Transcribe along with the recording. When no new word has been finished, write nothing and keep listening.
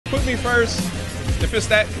Put me first. If it's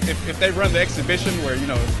that, if they run the exhibition where, you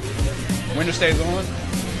know, winner stays on,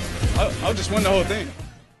 I'll just win the whole thing.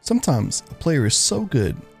 Sometimes a player is so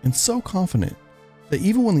good and so confident that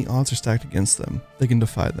even when the odds are stacked against them, they can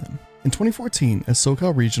defy them. In 2014, at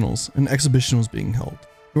SoCal Regionals, an exhibition was being held.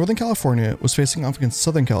 Northern California was facing off against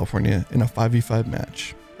Southern California in a 5v5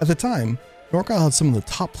 match. At the time, NorCal had some of the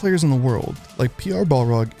top players in the world, like PR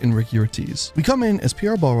Balrog and Ricky Ortiz. We come in as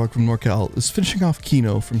PR Balrog from NorCal is finishing off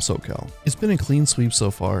Kino from SoCal. It's been a clean sweep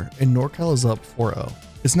so far, and NorCal is up 4-0.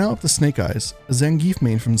 It's now up to SnakeEyez, a Zangief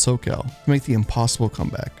main from SoCal, to make the impossible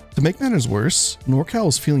comeback. To make matters worse, NorCal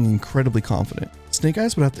was feeling incredibly confident.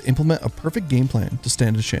 SnakeEyez would have to implement a perfect game plan to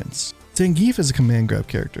stand a chance. Zangief is a command grab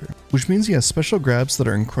character, which means he has special grabs that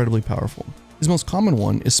are incredibly powerful. His most common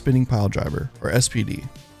one is Spinning Pile Driver, or SPD,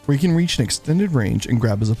 where he can reach an extended range and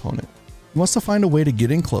grab his opponent. He wants to find a way to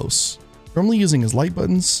get in close, normally using his light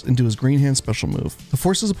buttons and do his green hand special move to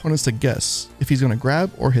force his opponents to guess if he's going to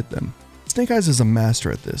grab or hit them. SnakeEyez is a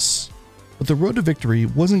master at this, but the road to victory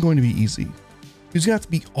wasn't going to be easy. He was going to have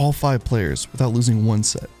to beat all 5 players without losing one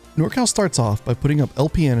set. NorCal starts off by putting up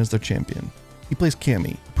LPN as their champion. He plays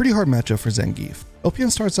Cammy, a pretty hard matchup for Zangief.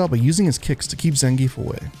 LPN starts out by using his kicks to keep Zangief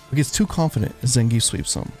away, but gets too confident as Zangief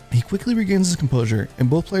sweeps him. He quickly regains his composure, and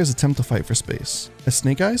both players attempt to fight for space. As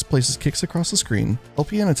SnakeEyez places kicks across the screen,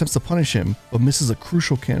 LPN attempts to punish him, but misses a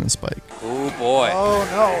crucial cannon spike. Oh boy. Oh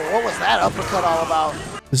no, what was that uppercut all about?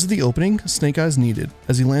 This is the opening SnakeEyez needed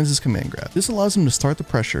as he lands his command grab. This allows him to start the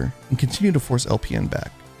pressure and continue to force LPN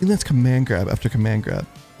back. He lands command grab after command grab,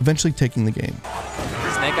 eventually taking the game.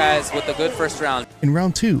 SnakeEyez with a good first round. In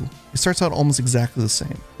round 2, it starts out almost exactly the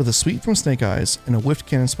same, with a sweep from SnakeEyez and a whiffed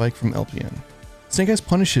cannon spike from LPN. SnakeEyez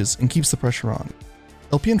punishes and keeps the pressure on.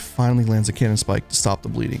 LPN finally lands a cannon spike to stop the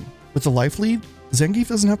bleeding. With the life lead, Zangief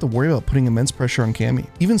doesn't have to worry about putting immense pressure on Cammy.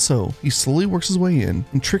 Even so, he slowly works his way in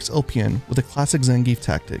and tricks LPN with a classic Zangief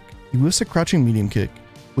tactic. He whiffs a crouching medium kick,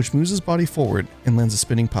 which moves his body forward and lands a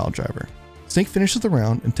spinning pile driver. Snake finishes the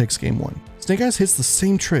round and takes game 1. SnakeEyez hits the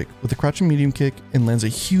same trick with a crouching medium kick and lands a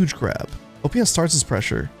huge grab. LPN starts his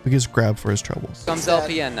pressure, but gets grabbed for his troubles. Comes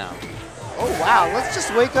LPN now. Oh wow, let's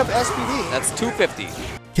just wake up SPD. That's 250.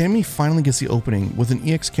 Cammy finally gets the opening with an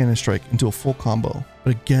EX cannon strike into a full combo,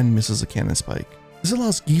 but again misses a cannon spike. This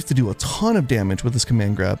allows Geef to do a ton of damage with his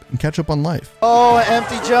command grab and catch up on life. Oh, an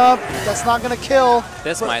empty jump. That's not gonna kill.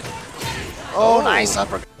 This might. Oh, nice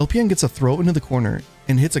uppercut. LPN gets a throw into the corner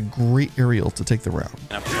and hits a great aerial to take the round.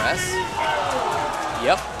 And a press.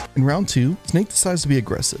 Yep. In round 2, Snake decides to be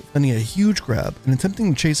aggressive, landing a huge grab and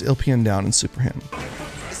attempting to chase LPN down and super him.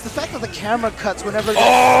 It's the fact that the camera cuts whenever.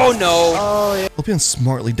 Oh no! Oh yeah. LPN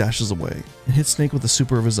smartly dashes away and hits Snake with a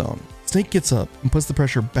super of his own. Snake gets up and puts the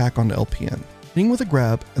pressure back onto LPN, hitting with a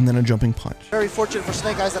grab and then a jumping punch. Very fortunate for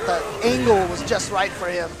SnakeEyez that the angle was just right for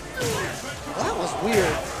him. Well, that was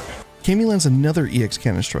weird. Cammy lands another EX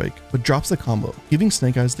cannon strike, but drops the combo, giving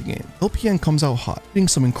SnakeEyez the game. LPN comes out hot, hitting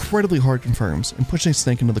some incredibly hard confirms and pushing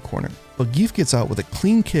Snake into the corner, but Geef gets out with a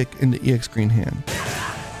clean kick into EX green hand.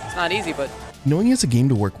 It's not easy, but... Knowing he has a game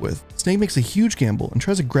to work with, Snake makes a huge gamble and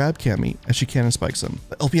tries to grab Cammy as she cannon spikes him,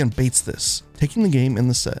 but LPN baits this, taking the game in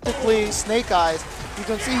the set. Please, SnakeEyez, you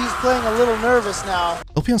can see he's playing a little nervous now.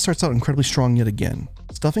 LPN starts out incredibly strong yet again,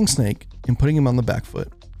 stuffing Snake and putting him on the back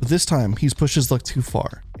foot. But this time, he's pushed his luck too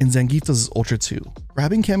far, and Zangief does his Ultra 2,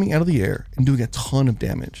 grabbing Cammy out of the air and doing a ton of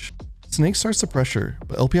damage. Snake starts to pressure,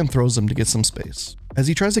 but LPN throws him to get some space. As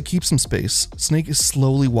he tries to keep some space, Snake is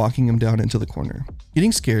slowly walking him down into the corner.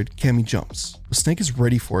 Getting scared, Cammy jumps, but Snake is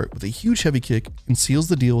ready for it with a huge heavy kick and seals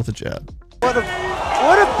the deal with a jab. What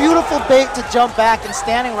a beautiful bait to jump back and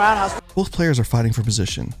standing roundhouse. Both players are fighting for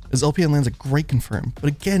position, as LPN lands a great confirm, but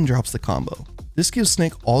again drops the combo. This gives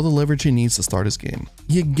Snake all the leverage he needs to start his game.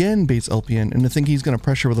 He again baits LPN into thinking he's going to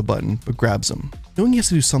pressure with a button, but grabs him. Knowing he has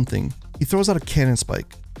to do something, he throws out a cannon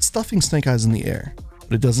spike, stuffing SnakeEyez in the air,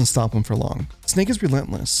 but it doesn't stop him for long. Snake is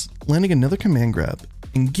relentless, landing another command grab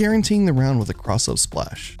and guaranteeing the round with a cross-up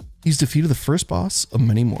splash. He's defeated the first boss of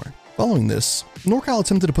many more. Following this, NorCal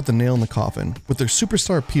attempted to put the nail in the coffin with their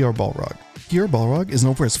superstar PR Balrog. PR Balrog is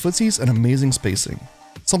known for his footsies and amazing spacing,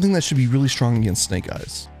 something that should be really strong against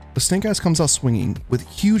SnakeEyez. But SnakeEyez comes out swinging with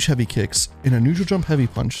huge heavy kicks and a neutral jump heavy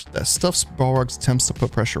punch that stuffs Balrog's attempts to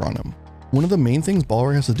put pressure on him. One of the main things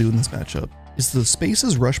Balrog has to do in this matchup is to space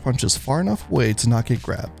his rush punches far enough away to not get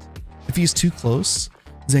grabbed. If he's too close,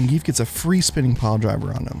 Zangief gets a free spinning pile driver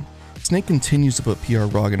on him. Snake continues to put PR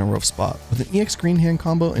Rog in a rough spot with an EX green hand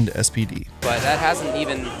combo into SPD. But that hasn't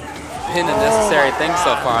even been a necessary thing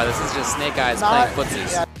so far. This is just SnakeEyez playing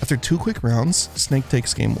footsies. Yeah. After 2 quick rounds, Snake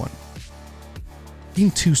takes game 1.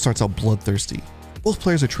 Game 2 starts out bloodthirsty. Both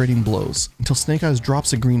players are trading blows until SnakeEyez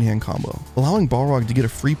drops a green hand combo, allowing Balrog to get a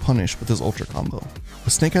free punish with his ultra combo.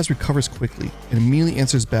 But SnakeEyez recovers quickly and immediately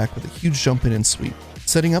answers back with a huge jump in and sweep,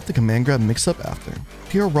 setting up the command grab mix-up after.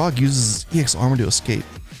 Papalobster uses his EX armor to escape,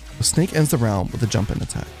 but Snake ends the round with a jump in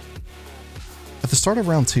attack. At the start of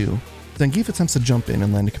round 2, Zangief attempts to jump in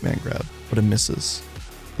and land a command grab, but it misses,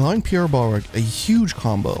 allowing Balrog a huge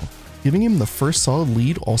combo, giving him the first solid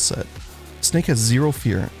lead all set. Snake has zero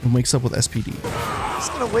fear and wakes up with SPD. He's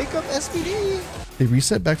gonna wake up SPD. They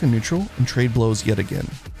reset back to neutral and trade blows yet again.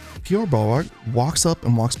 Balrog walks up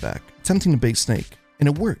and walks back, attempting to bait Snake, and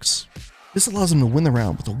it works. This allows him to win the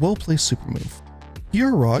round with a well-placed super move.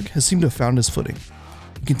 Balrog has seemed to have found his footing.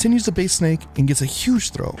 He continues to bait Snake and gets a huge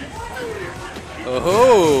throw.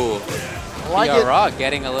 Oh, Like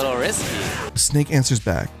getting a little risky. Snake answers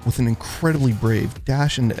back with an incredibly brave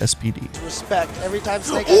dash into SPD. Respect every time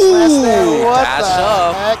SnakeEyez smashes there. What Dash the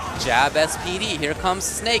up, heck? jab SPD. Here comes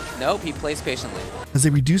Snake. Nope, he plays patiently. As they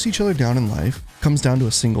reduce each other down in life, it comes down to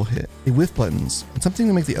a single hit. They whiff buttons, attempting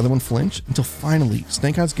to make the other one flinch until finally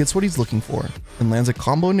SnakeEyez gets what he's looking for and lands a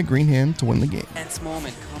combo into green hand to win the game. Tense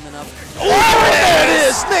moment coming up. Oh, there it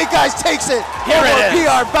is! SnakeEyez takes it! Here it is.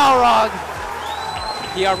 PR Balrog!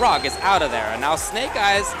 Balrog is out of there, and now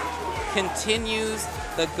SnakeEyez continues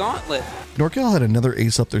the gauntlet. NorCal had another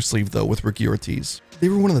ace up their sleeve though with Ricky Ortiz. They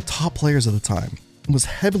were one of the top players of the time and was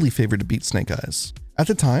heavily favored to beat SnakeEyez. At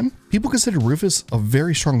the time, people considered Rufus a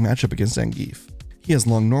very strong matchup against Zangief. He has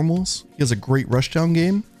long normals, he has a great rushdown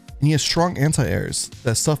game, and he has strong anti-airs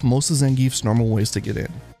that stuff most of Zangief's normal ways to get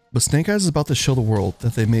in. But SnakeEyez is about to show the world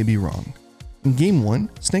that they may be wrong. In game 1,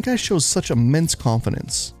 SnakeEyez shows such immense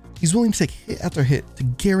confidence. He's willing to take hit after hit to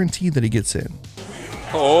guarantee that he gets in.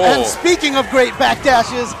 Oh. And speaking of great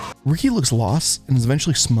backdashes, Ricky looks lost and is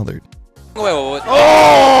eventually smothered. Wait.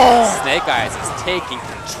 oh! SnakeEyez is taking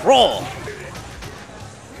control.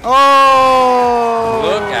 Oh!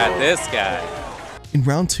 Look at this guy. In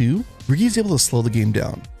round 2, Ricky is able to slow the game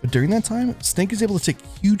down, but during that time, Snake is able to take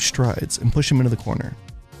huge strides and push him into the corner.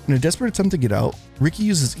 In a desperate attempt to get out, Ricky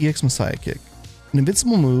uses EX Messiah Kick, an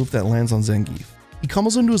invincible move that lands on Zangief. He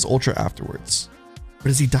combos into his ultra afterwards. But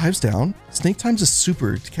as he dives down, Snake times a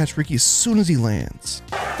super to catch Ricky as soon as he lands.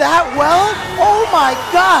 That well? Oh my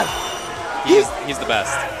god! He's the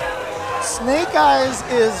best. SnakeEyez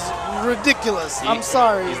is ridiculous. I'm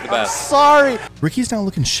sorry. He's the best. I'm sorry. Ricky's now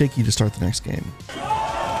looking shaky to start the next game.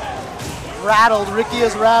 Rattled. Ricky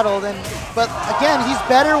is rattled, but again, he's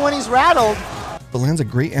better when he's rattled. But lands a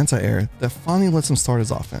great anti-air that finally lets him start his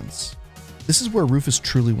offense. This is where Rufus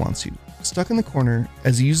truly wants you, stuck in the corner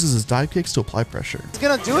as he uses his dive kicks to apply pressure. He's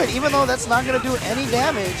gonna do it, even though that's not gonna do any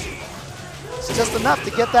damage. It's just enough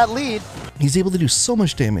to get that lead. He's able to do so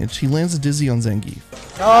much damage, he lands a dizzy on Zangief.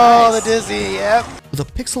 Oh, the dizzy, yep. With a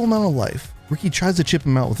pixel amount of life, Ricky tries to chip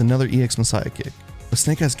him out with another EX Messiah kick, but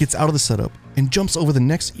SnakeEyez gets out of the setup and jumps over the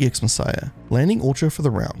next EX Messiah, landing Ultra for the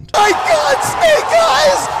round. My god,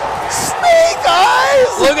 SnakeEyez!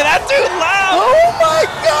 SnakeEyez! Look at that dude loud! Oh my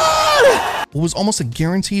god! What was almost a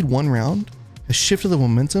guaranteed one round has shifted the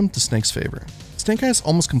momentum to Snake's favor. SnakeEyez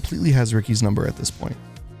almost completely has Ricky's number at this point.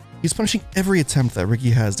 He's punishing every attempt that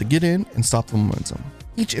Ricky has to get in and stop the momentum.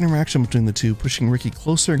 Each interaction between the two pushing Ricky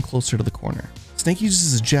closer and closer to the corner. Snake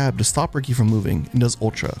uses his jab to stop Ricky from moving and does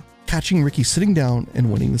Ultra, catching Ricky sitting down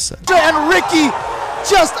and winning the set. And Ricky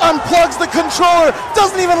just unplugs the controller,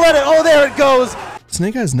 doesn't even let it, oh there it goes.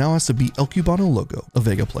 SnakeEyez now has to beat El Cubano Loco, a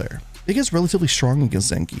Vega player. Vega is relatively strong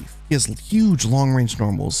against Zangief. He has huge long-range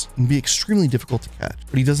normals and can be extremely difficult to catch,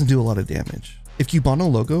 but he doesn't do a lot of damage. If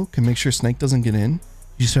Cubano Loco can make sure Snake doesn't get in,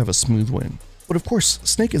 you should have a smooth win. But of course,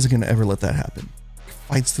 Snake isn't going to ever let that happen. He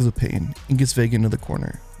fights through the pain and gets Vega into the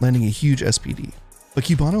corner, landing a huge SPD. But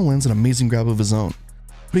Cubano lands an amazing grab of his own,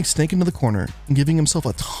 putting Snake into the corner and giving himself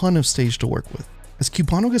a ton of stage to work with. As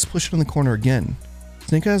Cubano gets pushed in the corner again,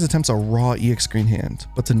 SnakeEyez attempts a raw EX screen hand,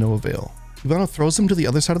 but to no avail. Cubano throws him to the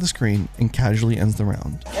other side of the screen and casually ends the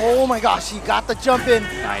round. Oh my gosh, he got the jump in,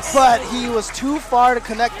 Nice. but he was too far to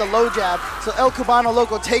connect the low jab, so El Cubano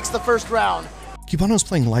Loco takes the first round. Cubano's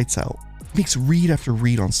playing lights out. He makes read after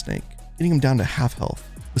read on Snake, getting him down to half health.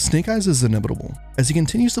 But SnakeEyez is inevitable. As he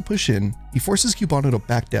continues to push in, he forces Cubano to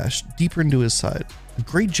backdash deeper into his side. A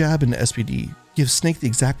great jab into SPD gives Snake the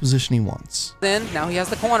exact position he wants. Then, now he has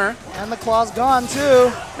the corner. And the claw's gone too.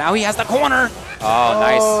 Now he has the corner. Oh,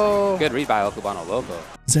 nice. Good read by El Cubano Loco.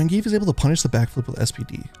 Zangief is able to punish the backflip with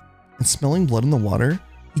SPD. And smelling blood in the water,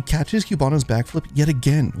 he catches Cubano's backflip yet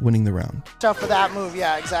again, winning the round. Watch out for that move,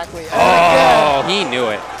 yeah, exactly. And Oh, he knew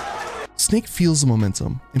it. Snake feels the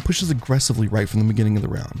momentum and pushes aggressively right from the beginning of the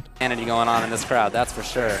round. Sanity going on in this crowd, that's for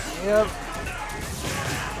sure. Yep.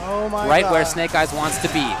 Oh my Right God. where SnakeEyez wants to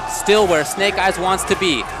be. Still where SnakeEyez wants to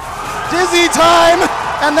be. Dizzy time,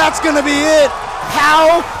 and that's gonna be it.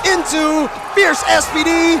 How into Fierce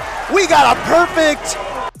SPD. We got a perfect.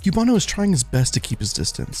 Cubano is trying his best to keep his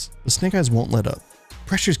distance, but SnakeEyez won't let up.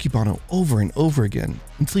 Pressures Cubano over and over again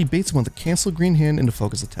until he baits him with a cancel green hand into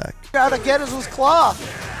focus attack. Gotta get his claw.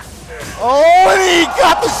 Oh, and he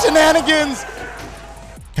got the shenanigans.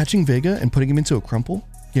 Catching Vega and putting him into a crumple,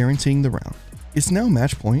 guaranteeing the round. It's now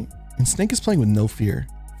match point, and Snake is playing with no fear.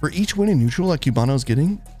 For each win in neutral that Cubano is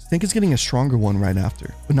getting, Snake is getting a stronger one right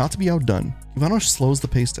after. But not to be outdone, Cubano slows the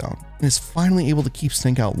pace down and is finally able to keep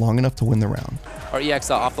Snake out long enough to win the round. Or EX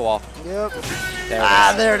off the wall. Yep. There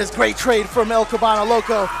it is. There it is. Great trade from El Cubano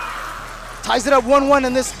Loco. Ties it up 1-1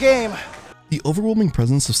 in this game. The overwhelming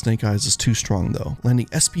presence of SnakeEyez is too strong though, landing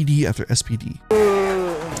SPD after SPD.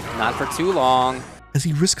 Not for too long. As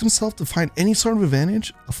he risks himself to find any sort of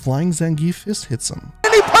advantage, a flying Zangief fist hits him.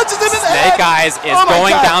 And he punches him in the head. SnakeEyez is Oh my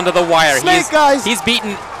going God. down to the wire. SnakeEyez. He's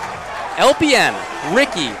beaten LPN,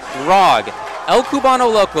 Ricky, Rog, El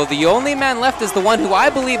Cubano Loco. The only man left is the one who I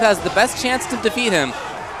believe has the best chance to defeat him,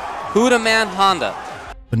 Huda Man Honda.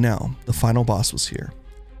 But now, the final boss was here.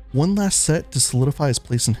 One last set to solidify his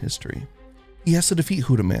place in history. He has to defeat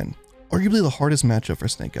Huda Man, arguably the hardest matchup for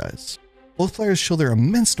SnakeEyez. Both players show their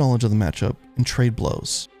immense knowledge of the matchup and trade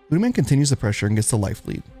blows. Huda Man continues the pressure and gets the life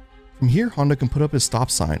lead. From here, Honda can put up his stop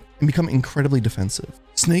sign and become incredibly defensive.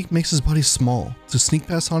 Snake makes his body small to sneak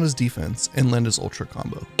past Honda's defense and land his ultra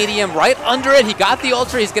combo. ADM right under it. He got the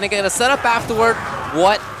ultra. He's going to get a setup afterward.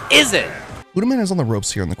 What is it? Huda Man is on the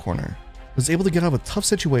ropes here in the corner, but is able to get out of a tough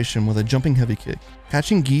situation with a jumping heavy kick,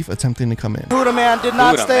 catching Geef attempting to come in. Huda Man did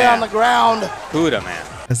not Huda stay Man. on the ground. Huda Man.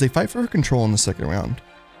 As they fight for her control in the second round,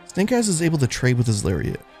 SnakeEyez is able to trade with his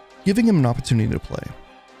lariat, giving him an opportunity to play.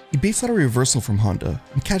 He baits out a reversal from Honda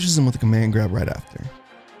and catches him with a command grab right after.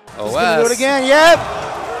 He's gonna do it again.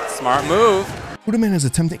 Yep. Smart move. Huda Man is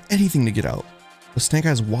attempting anything to get out, but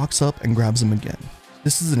SnakeEyez walks up and grabs him again.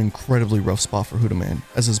 This is an incredibly rough spot for Huda Man,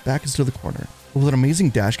 as his back is to the corner. But with an amazing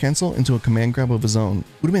dash cancel into a command grab of his own,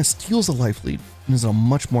 Huda Man steals the life lead and is in a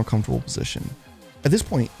much more comfortable position. At this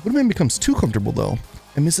point, Huda Man becomes too comfortable though,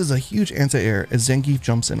 and misses a huge anti-air as Zangief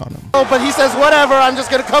jumps in on him. Oh, but he says, whatever, I'm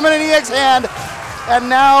just gonna come in an EX hand. And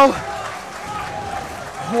now,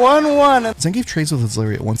 1-1. Zangief trades with his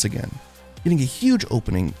lariat once again, getting a huge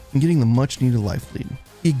opening and getting the much needed life lead.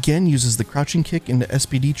 He again uses the crouching kick into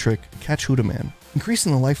SPD trick to catch Huda Man,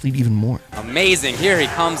 increasing the life lead even more. Amazing. Here he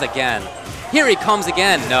comes again. Here he comes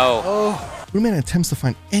again. No. Huda Man attempts to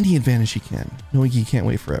find any advantage he can, knowing he can't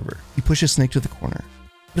wait forever. He pushes Snake to the corner,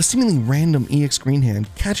 but a seemingly random EX green hand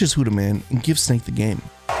catches Huda Man and gives Snake the game.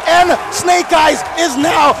 And SnakeEyez is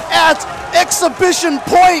now at exhibition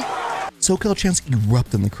point. SoCal chants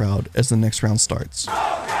erupt in the crowd as the next round starts.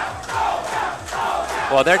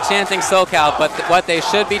 Well, they're chanting SoCal, but what they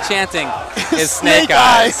should be chanting is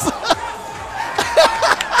SnakeEyez.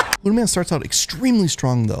 Huda Man starts out extremely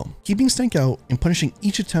strong though, keeping Snake out and punishing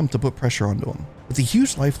each attempt to put pressure onto him. With a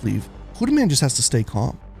huge life lead, Huda Man just has to stay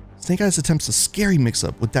calm. SnakeEyez attempts a scary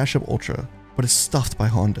mix-up with Dash Up Ultra, but is stuffed by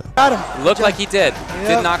Honda. Got him. Looked like he did. Yep.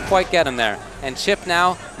 Did not quite get him there. And Chip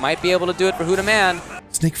now might be able to do it for Huda Man.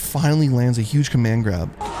 Snake finally lands a huge command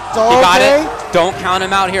grab. It's all He got okay. it. Don't count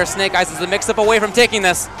him out here. SnakeEyez is a mix-up away from taking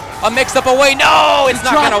this. A mix-up away. No, it's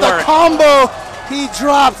not Dropped going to the work. combo. He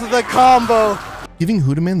dropped the combo. Giving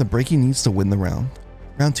Huda Man the break he needs to win the round.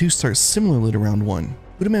 Round 2 starts similarly to round 1.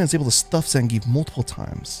 Huda Man is able to stuff Zangief multiple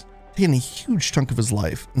times, taking a huge chunk of his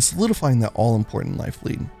life and solidifying that all-important life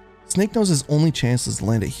lead. Snake knows his only chance is to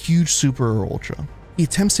land a huge super or ultra. He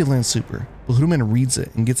attempts to land super, but Huda Man reads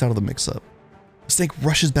it and gets out of the mix-up. Snake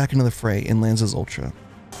rushes back into the fray and lands his ultra.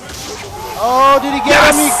 Oh, did he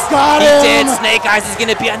get him? He got him. He did. SnakeEyez is going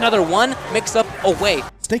to be another one mix-up away.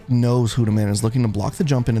 Snake knows Huda Man is looking to block the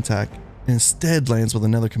jump in attack and instead lands with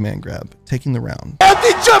another command grab, taking the round. Empty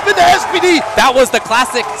jump into SPD. That was the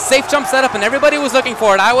classic safe jump setup, and everybody was looking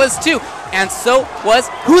for it. I was too. And so was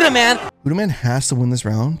Huda Man. Huda Man has to win this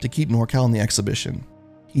round to keep NorCal in the exhibition.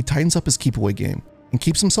 He tightens up his keep away game and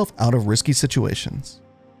keeps himself out of risky situations.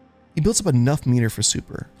 He builds up enough meter for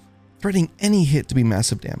super, threatening any hit to be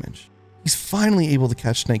massive damage. He's finally able to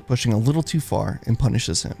catch Snake pushing a little too far and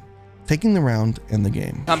punishes him, taking the round and the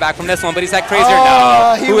game. Come back from this one, but he's had crazier.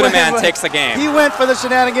 Oh, No, he Huda went Man with- takes the game. He went for the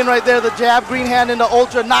shenanigan right there. The jab, green hand into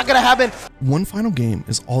ultra. Not going to happen. One final game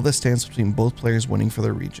is all that stands between both players winning for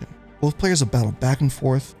their region. Both players have battled back and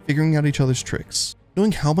forth, figuring out each other's tricks.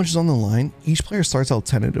 Knowing how much is on the line, each player starts out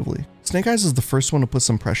tentatively. SnakeEyez is the first one to put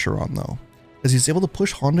some pressure on though. As he's able to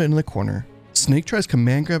push Honda into the corner, Snake tries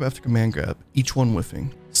command grab after command grab, each one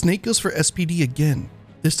whiffing. Snake goes for SPD again,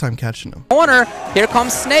 this time catching him. Corner, here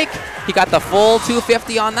comes Snake. He got the full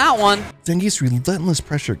 250 on that one. Zengi's relentless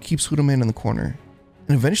pressure keeps Huda Man in the corner,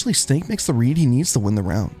 and eventually Snake makes the read he needs to win the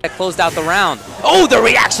round. That closed out the round. Oh, the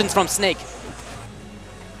reactions from Snake.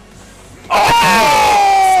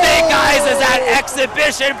 Oh! SnakeEyez is at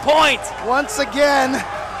exhibition point. Once again.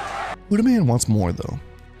 Huda Man wants more though.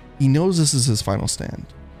 He knows this is his final stand.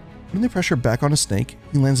 Putting the pressure back on a Snake,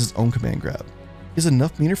 he lands his own command grab. He has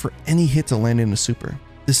enough meter for any hit to land in a super.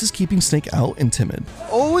 This is keeping Snake out and timid.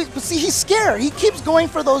 Always, but see, he's scared. He keeps going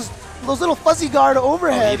for those little fuzzy guard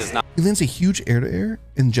overheads. He lands a huge air-to-air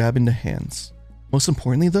and jab into hands. Most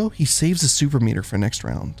importantly though, he saves his super meter for next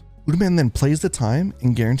round. Huda Man then plays the time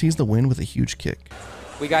and guarantees the win with a huge kick.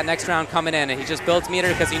 We got next round coming in, and he just builds meter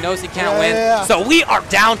because he knows he can't win. So we are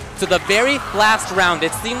down to the very last round.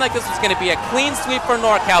 It seemed like this was going to be a clean sweep for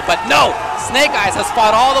NorCal, but no! SnakeEyez has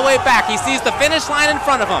fought all the way back. He sees the finish line in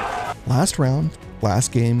front of him. Last round,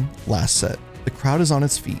 last game, last set. The crowd is on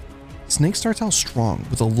its feet. Snake starts out strong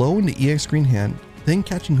with a low into EX green hand, then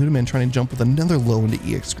catching Huda Man trying to jump with another low into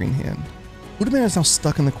EX green hand. Huda Man is now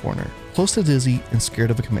stuck in the corner, close to Dizzy and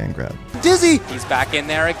scared of a command grab. Dizzy! He's back in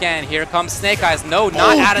there again. Here comes SnakeEyez. No,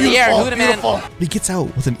 not out of the air. Huda Man. But he gets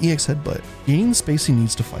out with an EX headbutt, gaining the space he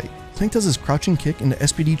needs to fight. Snake does his crouching kick into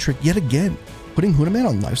SPD trick yet again, putting Huda Man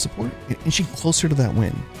on life support and inching closer to that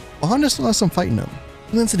win. But Honda still has some fighting him.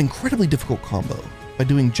 He lands an incredibly difficult combo by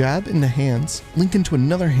doing jab into hands, link into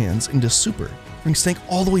another hands into super, bring Snake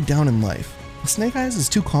all the way down in life. But SnakeEyez is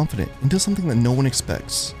too confident and does something that no one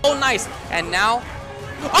expects. Oh, nice. And now...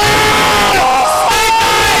 Oh!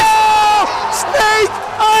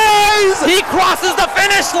 SnakeEyez! He crosses the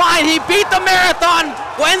finish line. He beat the marathon.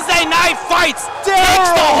 Wednesday night fights.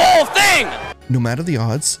 Takes the whole thing. No matter the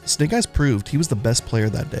odds, SnakeEyez proved he was the best player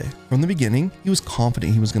that day. From the beginning, he was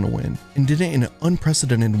confident he was going to win, and did it in an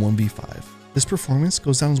unprecedented 1v5. This performance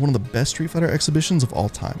goes down as one of the best Street Fighter exhibitions of all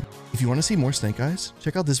time. If you want to see more SnakeEyez,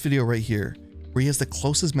 check out this video right here, where he has the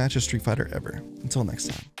closest match of Street Fighter ever. Until next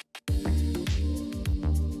time.